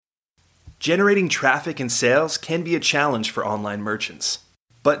Generating traffic and sales can be a challenge for online merchants.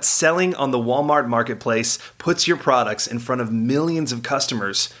 But selling on the Walmart Marketplace puts your products in front of millions of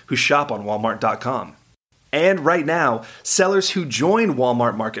customers who shop on Walmart.com. And right now, sellers who join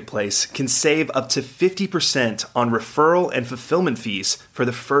Walmart Marketplace can save up to 50% on referral and fulfillment fees for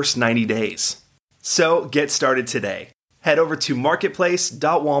the first 90 days. So get started today. Head over to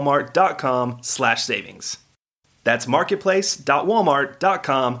marketplace.walmart.com/savings. That's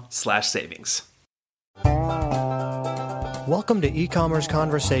marketplace.walmart.com/savings. Welcome to E-Commerce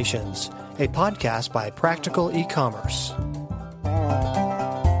Conversations, a podcast by Practical E-Commerce.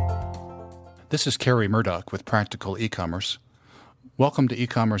 This is Kerry Murdoch with Practical E-Commerce. Welcome to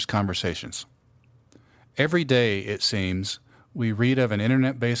E-Commerce Conversations. Every day, it seems, we read of an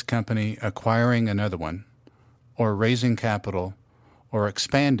internet-based company acquiring another one, or raising capital, or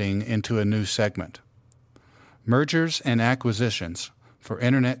expanding into a new segment. Mergers and acquisitions for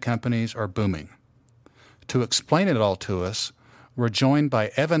internet companies are booming. To explain it all to us, we're joined by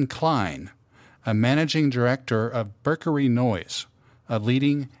Evan Klein, a managing director of Berkery Noyes, a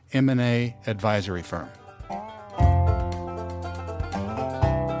leading M&A advisory firm.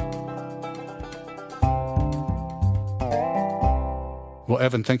 Well,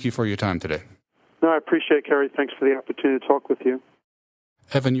 Evan, thank you for your time today. No, I appreciate it, Kerry. Thanks for the opportunity to talk with you.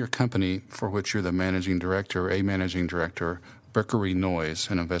 Evan, your company, for which you're the managing director, Berkery Noyes,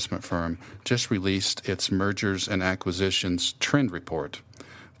 an investment firm, just released its mergers and acquisitions trend report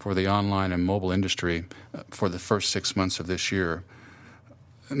for the online and mobile industry for the first 6 months of this year.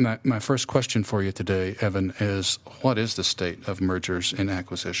 My first question for you today, Evan, is what is the state of mergers and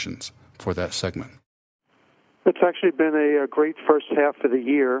acquisitions for that segment? It's actually been a great first half of the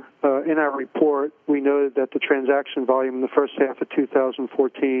year. In our report, we noted that the transaction volume in the first half of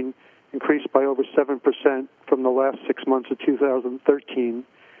 2014 increased by over 7% from the last 6 months of 2013,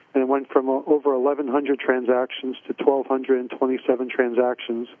 and it went from over 1,100 transactions to 1,227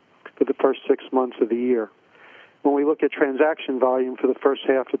 transactions for the first 6 months of the year. When we look at transaction volume for the first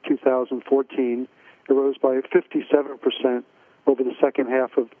half of 2014, it rose by 57% over the second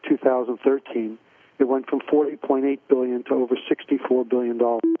half of 2013. It went from $40.8 billion to over $64 billion.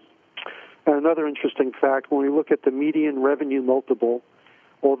 And another interesting fact, when we look at the median revenue multiple,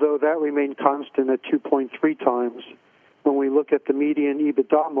 although that remained constant at 2.3 times, when we look at the median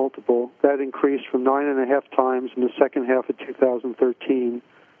EBITDA multiple, that increased from 9.5 times in the second half of 2013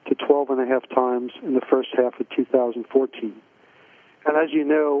 to 12.5 times in the first half of 2014. And as you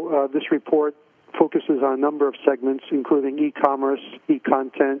know, this report focuses on a number of segments, including e-commerce,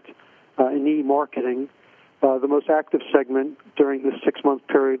 e-content, and e-marketing. The most active segment during this 6-month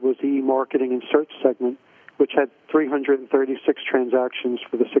period was the e-marketing and search segment, which had 336 transactions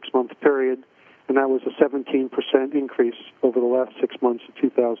for the 6-month period, and that was a 17% increase over the last 6 months of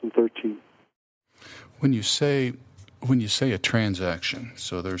 2013. When you say a transaction,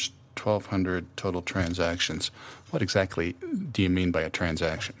 so there's 1,200 total transactions, what exactly do you mean by a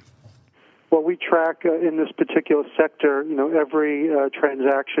transaction? Well, we track in this particular sector, every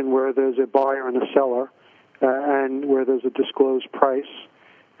transaction where there's a buyer and a seller, and where there's a disclosed price,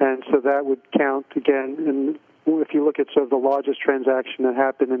 and so that would count again. And if you look at sort of the largest transaction that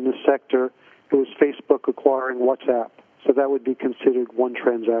happened in this sector, it was Facebook acquiring WhatsApp, so that would be considered one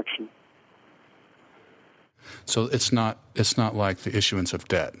transaction. So it's not like the issuance of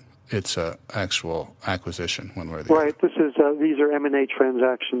debt. It's an actual acquisition, one way or the other. Right. These are M&A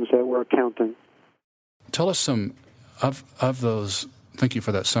transactions that we're counting. Tell us some of those. Thank you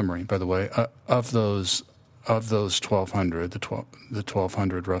for that summary, by the way. Of those 1,200, the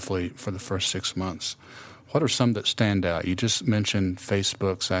 1,200 roughly for the first 6 months. What are some that stand out? You just mentioned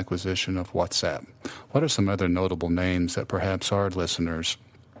Facebook's acquisition of WhatsApp. What are some other notable names that perhaps our listeners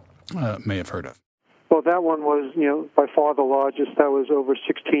may have heard of? Well, that one was, by far the largest. That was over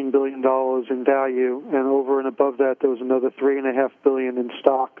 $16 billion in value, and over and above that, there was another $3.5 billion in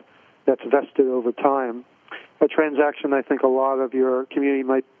stock that's vested over time. A transaction I think a lot of your community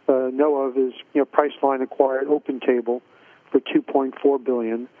might know of is, Priceline acquired OpenTable for $2.4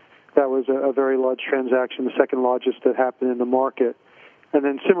 billion. That was a very large transaction, the second largest that happened in the market. And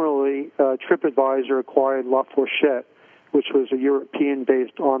then similarly, TripAdvisor acquired La Fourchette, which was a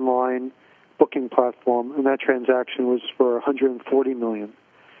European-based online booking platform, and that transaction was for $140 million.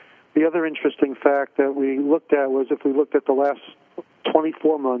 The other interesting fact that we looked at was if we looked at the last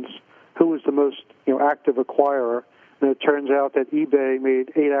 24 months, who was the most active acquirer, and it turns out that eBay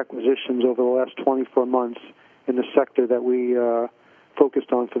made 8 acquisitions over the last 24 months in the sector that we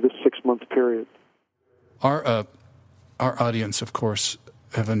focused on for this 6-month period. Our audience, of course,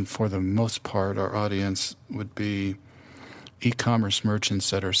 Evan, for the most part, our audience would be e-commerce merchants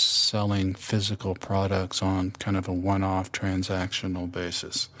that are selling physical products on kind of a one-off transactional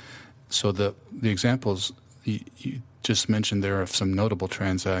basis. So the examples you just mentioned there of some notable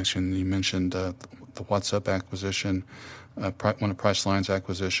transactions. You mentioned the WhatsApp acquisition, one of Priceline's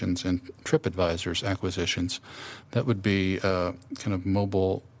acquisitions, and TripAdvisor's acquisitions. That would be kind of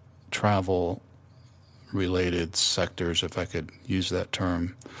mobile travel related sectors, if I could use that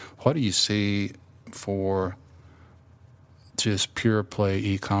term. What do you see for just pure play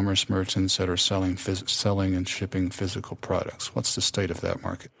e-commerce merchants that are selling and shipping physical products? What's the state of that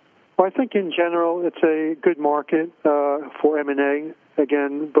market? Well, I think in general it's a good market for M&A.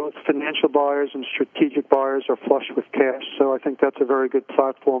 Again, both financial buyers and strategic buyers are flush with cash, so I think that's a very good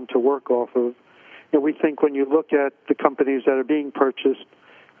platform to work off of. And we think when you look at the companies that are being purchased,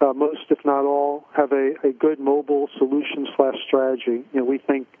 most, if not all, have a good mobile solution/strategy. We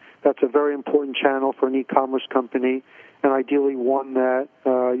think that's a very important channel for an e-commerce company, and ideally one that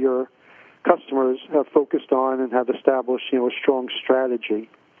your customers have focused on and have established, a strong strategy.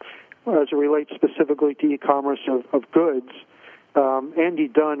 As it relates specifically to e-commerce of goods, Andy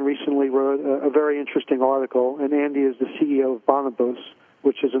Dunn recently wrote a very interesting article, and Andy is the CEO of Bonobos,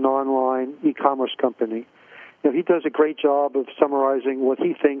 which is an online e-commerce company. He does a great job of summarizing what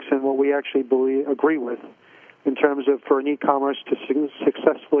he thinks and what we actually agree with in terms of for an e-commerce to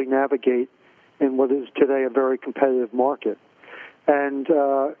successfully navigate in what is today a very competitive market. And,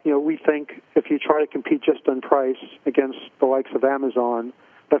 we think if you try to compete just on price against the likes of Amazon,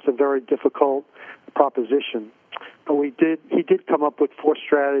 that's a very difficult proposition. But he did come up with 4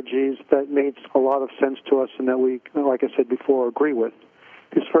 strategies that made a lot of sense to us and that we, like I said before, agree with.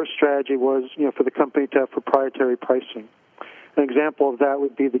 His first strategy was, for the company to have proprietary pricing. An example of that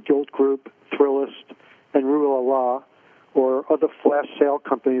would be the Gilt Group, Thrillist, and Rue La La, or other flash sale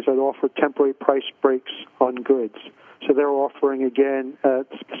companies that offer temporary price breaks on goods. So they're offering, again, at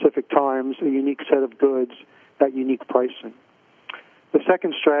specific times, a unique set of goods at unique pricing. The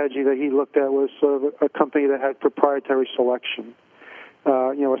second strategy that he looked at was sort of a company that had proprietary selection,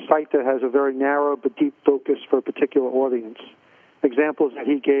 a site that has a very narrow but deep focus for a particular audience. Examples that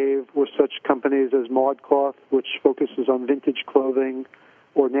he gave were such companies as ModCloth, which focuses on vintage clothing,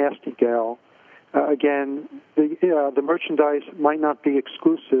 or Nasty Gal. Again, the merchandise might not be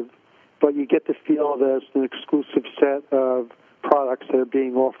exclusive, but you get the feel of it as an exclusive set of products that are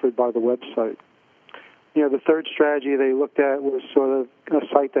being offered by the website. The third strategy they looked at was sort of a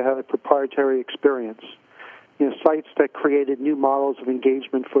site that had a proprietary experience. Sites that created new models of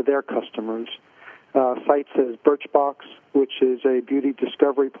engagement for their customers. Sites as Birchbox, which is a beauty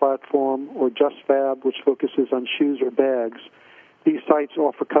discovery platform, or JustFab, which focuses on shoes or bags. These sites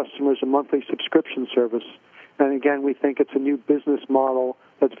offer customers a monthly subscription service. And again, we think it's a new business model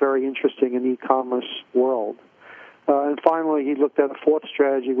that's very interesting in the e-commerce world. And finally, he looked at a fourth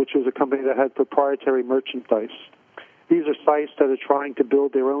strategy, which was a company that had proprietary merchandise. These are sites that are trying to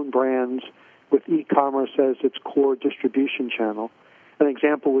build their own brands with e-commerce as its core distribution channel. An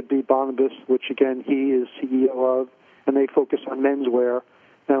example would be Bonobos, which, again, he is CEO of, and they focus on menswear.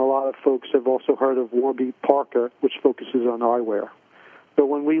 And a lot of folks have also heard of Warby Parker, which focuses on eyewear. But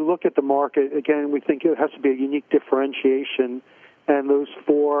when we look at the market, again, we think it has to be a unique differentiation, and those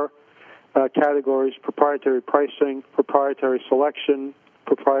 4 categories, proprietary pricing, proprietary selection,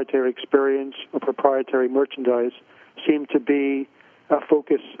 proprietary experience, or proprietary merchandise, seem to be a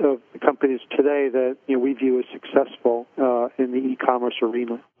focus of the companies today that we view as successful in the e-commerce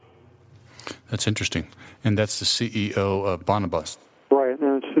arena. That's interesting. And that's the CEO of Bonobos. Right,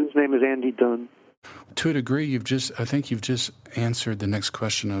 and his name is Andy Dunn. To a degree, I think you've just answered the next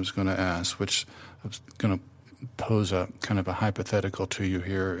question I was going to ask, which I was going to pose a kind of a hypothetical to you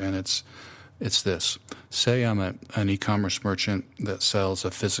here, and it's this. Say I'm an e-commerce merchant that sells a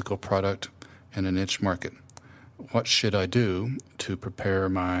physical product in a niche market. What should I do to prepare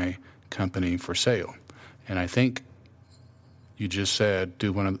my company for sale? And I think you just said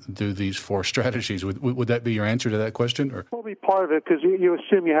do these 4 strategies. Would that be your answer to that question? Or? Well, be part of it, because you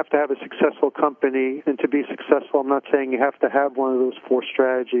assume you have to have a successful company, and to be successful, I'm not saying you have to have one of those 4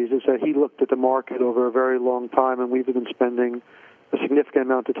 strategies. Is that he looked at the market over a very long time, and we've been spending a significant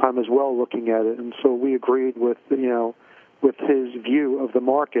amount of time as well looking at it, and so we agreed with his view of the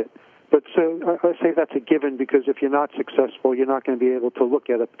market. But so I say that's a given, because if you're not successful, you're not going to be able to look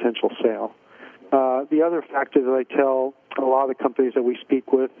at a potential sale. The other factor that I tell a lot of companies that we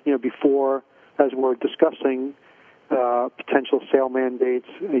speak with, before, as we're discussing potential sale mandates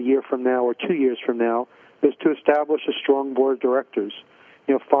a year from now or 2 years from now, is to establish a strong board of directors.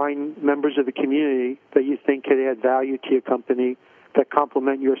 Find members of the community that you think can add value to your company, that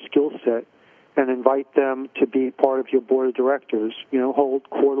complement your skill set, and invite them to be part of your board of directors. Hold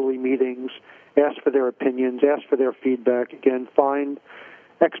quarterly meetings, ask for their opinions, ask for their feedback. Again, find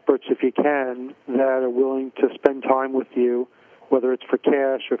experts, if you can, that are willing to spend time with you, whether it's for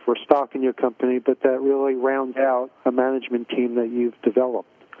cash or for stock in your company, but that really round out a management team that you've developed.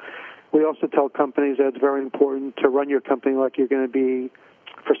 We also tell companies that it's very important to run your company like you're going to be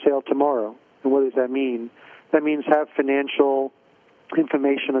for sale tomorrow. And what does that mean? That means have financial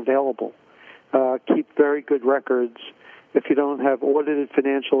information available. Keep very good records. If you don't have audited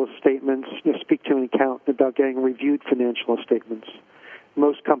financial statements, speak to an accountant about getting reviewed financial statements.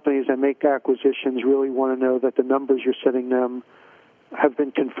 Most companies that make acquisitions really want to know that the numbers you're sending them have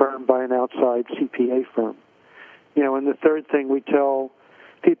been confirmed by an outside CPA firm. And the third thing we tell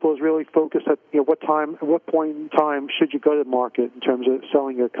people is really focus at what point in time should you go to market in terms of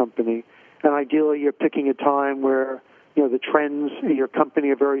selling your company. And ideally, you're picking a time where the trends in your company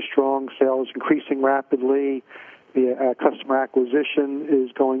are very strong, sales increasing rapidly, the customer acquisition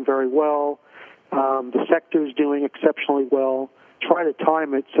is going very well, the sector is doing exceptionally well. Try to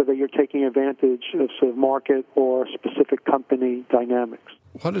time it so that you're taking advantage of sort of market or specific company dynamics.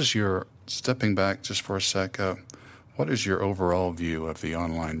 What is your, stepping back just for a sec, what is your overall view of the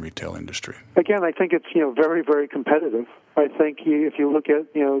online retail industry? Again, I think it's very, very competitive. I think if you look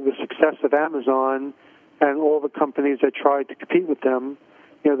at the success of Amazon and all the companies that tried to compete with them,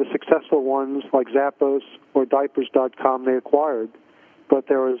 the successful ones like Zappos or Diapers.com they acquired. But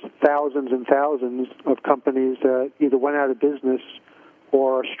there was thousands and thousands of companies that either went out of business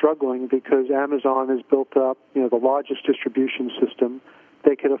or are struggling because Amazon has built up, the largest distribution system.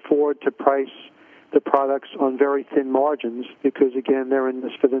 They could afford to price the products on very thin margins because, again, they're in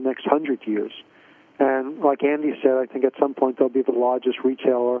this for the next 100 years. And like Andy said, I think at some point they'll be the largest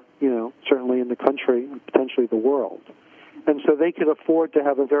retailer, certainly in the country and potentially the world. And so they could afford to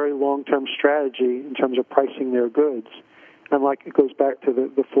have a very long-term strategy in terms of pricing their goods. And like it goes back to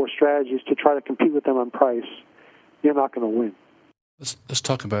the four strategies to try to compete with them on price, you're not going to win. Let's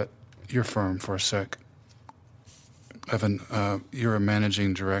talk about your firm for a sec. Evan, you're a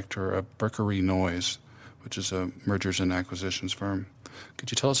managing director of Berkery Noyes, which is a mergers and acquisitions firm. Could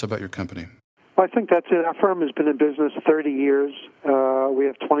you tell us about your company? I think that's it. Our firm has been in business 30 years. We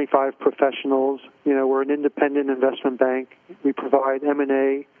have 25 professionals. We're an independent investment bank. We provide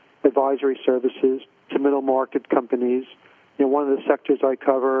M&A advisory services to middle market companies. One of the sectors I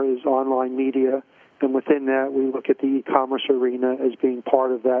cover is online media, and within that we look at the e-commerce arena as being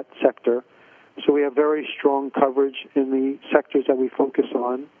part of that sector. So we have very strong coverage in the sectors that we focus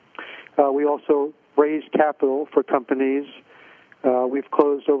on. We also raise capital for companies. We've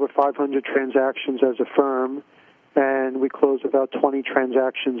closed over 500 transactions as a firm, and we close about 20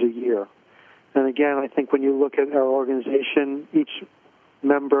 transactions a year. And again, I think when you look at our organization, each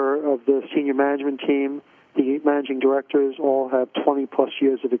member of the senior management team, the managing directors, all have 20-plus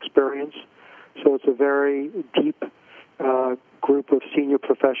years of experience. So it's a very deep group of senior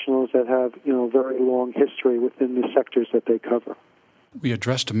professionals that have, very long history within the sectors that they cover. We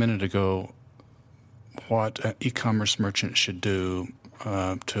addressed a minute ago what an e-commerce merchant should do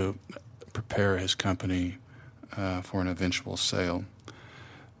to prepare his company for an eventual sale.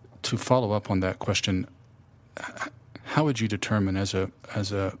 To follow up on that question, how would you determine as a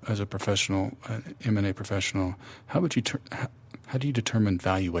professional, an M&A professional, how do you determine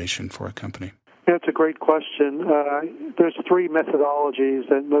valuation for a company? Yeah, it's a great question. There's three methodologies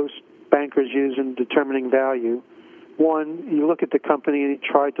that most bankers use in determining value. One, you look at the company and you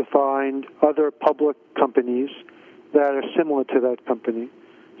try to find other public companies that are similar to that company.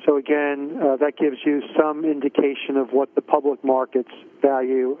 So again, that gives you some indication of what the public markets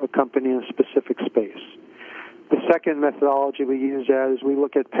value a company in a specific space. The second methodology we use is we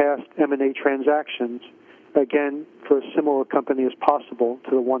look at past M&A transactions, again, for a similar company as possible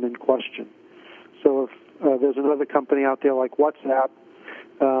to the one in question. So if there's another company out there like WhatsApp,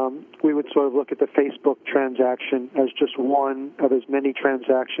 we would sort of look at the Facebook transaction as just one of as many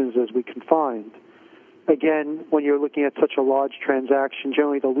transactions as we can find. Again, when you're looking at such a large transaction,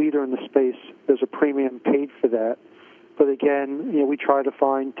 generally the leader in the space, there's a premium paid for that. But again, we try to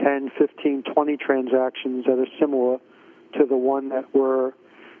find 10, 15, 20 transactions that are similar to the one that we're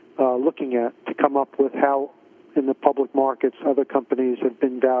looking at to come up with how in the public markets other companies have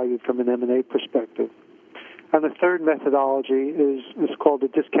been valued from an M&A perspective. And the third methodology is called the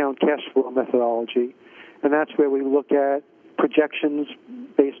discount cash flow methodology, and that's where we look at projections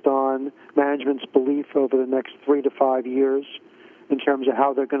based on management's belief over the next 3 to 5 years in terms of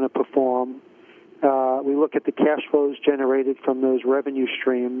how they're going to perform. We look at the cash flows generated from those revenue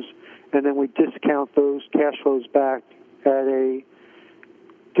streams, and then we discount those cash flows back at a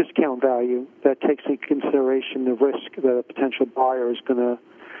discount value that takes into consideration the risk that a potential buyer is going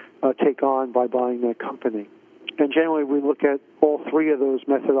to take on by buying that company. And generally, we look at all three of those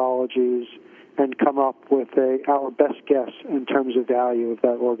methodologies and come up with our best guess in terms of value of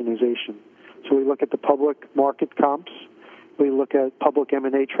that organization. So we look at the public market comps, we look at public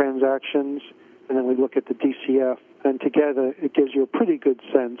M&A transactions, and then we look at the DCF. And together, it gives you a pretty good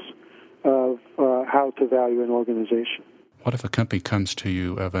sense of how to value an organization. What if a company comes to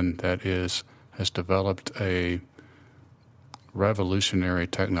you, Evan, that has developed a revolutionary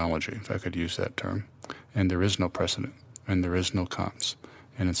technology, if I could use that term, and there is no precedent and there is no comps,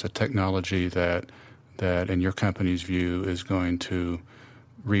 and it's a technology that in your company's view is going to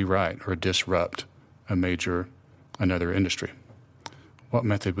rewrite or disrupt another industry? What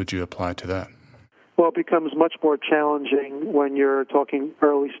method would you apply to that? Well, it becomes much more challenging when you're talking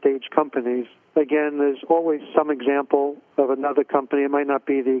early-stage companies. Again, there's always some example of another company. It might not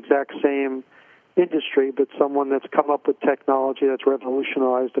be the exact same industry, but someone that's come up with technology that's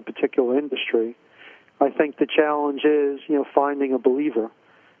revolutionized a particular industry. I think the challenge is, finding a believer,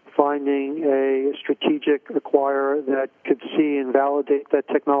 finding a strategic acquirer that could see and validate that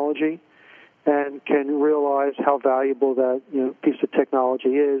technology and can realize how valuable that piece of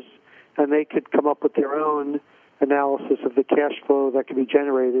technology is, and they could come up with their own analysis of the cash flow that can be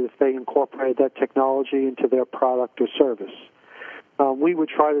generated if they incorporate that technology into their product or service. We would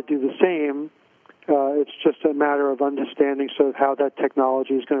try to do the same. It's just a matter of understanding sort of how that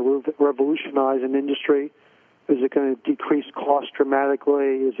technology is going to revolutionize an industry. Is it going to decrease cost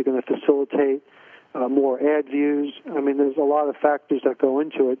dramatically? Is it going to facilitate more ad views? I mean, there's a lot of factors that go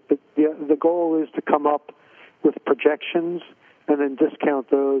into it, but the goal is to come up with projections and then discount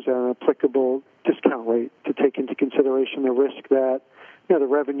those at an applicable discount rate to take into consideration the risk that the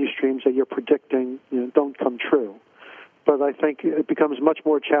revenue streams that you're predicting don't come true. But I think it becomes much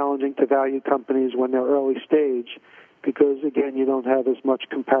more challenging to value companies when they're early stage because, again, you don't have as much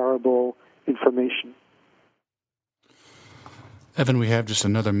comparable information. Evan, we have just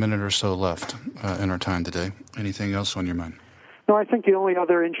another minute or so left in our time today. Anything else on your mind? No, I think the only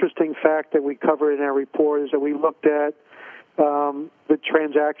other interesting fact that we covered in our report is that we looked at the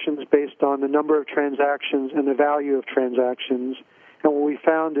transactions based on the number of transactions and the value of transactions. And what we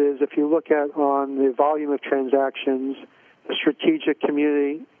found is if you look at on the volume of transactions, the strategic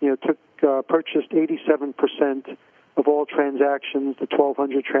community purchased 87% of all transactions, the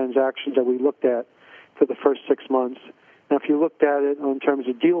 1,200 transactions that we looked at for the first 6 months. Now, if you looked at it in terms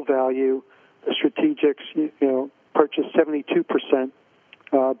of deal value, the strategics purchased 72%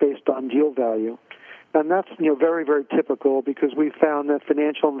 based on deal value. And that's very, very typical because we found that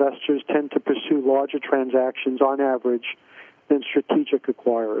financial investors tend to pursue larger transactions on average than strategic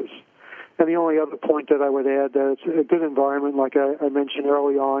acquirers. And the only other point that I would add that it's a good environment, like I mentioned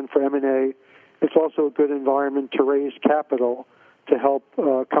early on for M&A. It's also a good environment to raise capital to help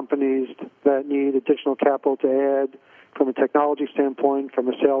companies that need additional capital to add from a technology standpoint, from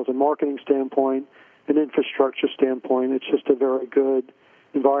a sales and marketing standpoint, an infrastructure standpoint. It's just a very good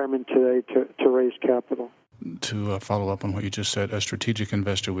environment today to raise capital. To follow up on what you just said, a strategic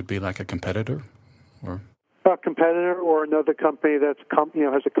investor would be like a competitor? Or a competitor or another company that's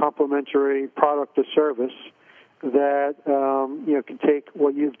has a complementary product or service that can take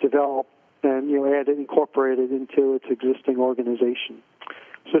what you've developed and add it, incorporate it into its existing organization.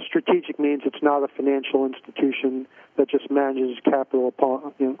 So strategic means it's not a financial institution that just manages capital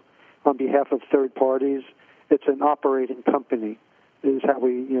on behalf of third parties. It's an operating company is how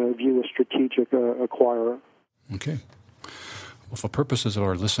we view a strategic acquirer. Okay. Well, for purposes of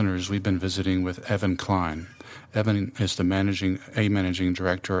our listeners, we've been visiting with Evan Klein. Evan is the managing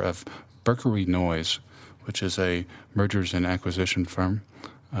director of Berkery Noyes, which is a mergers and acquisition firm.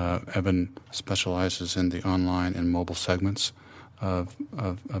 Evan specializes in the online and mobile segments of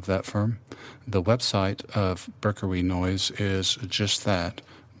that firm. The website of Berkery Noyes is just that,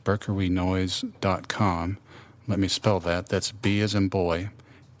 berkerynoyes.com. Let me spell that. That's B as in boy,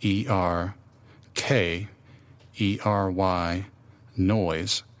 E-R-K-E-R-Y,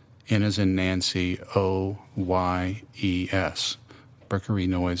 Noyes, N as in Nancy, O-Y-E-S,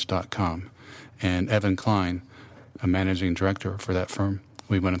 berkerynoyes.com. And Evan Klein, a managing director for that firm.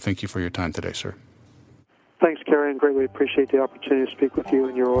 We want to thank you for your time today, sir. Thanks, Kerry, and greatly appreciate the opportunity to speak with you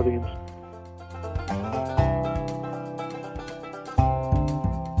and your audience.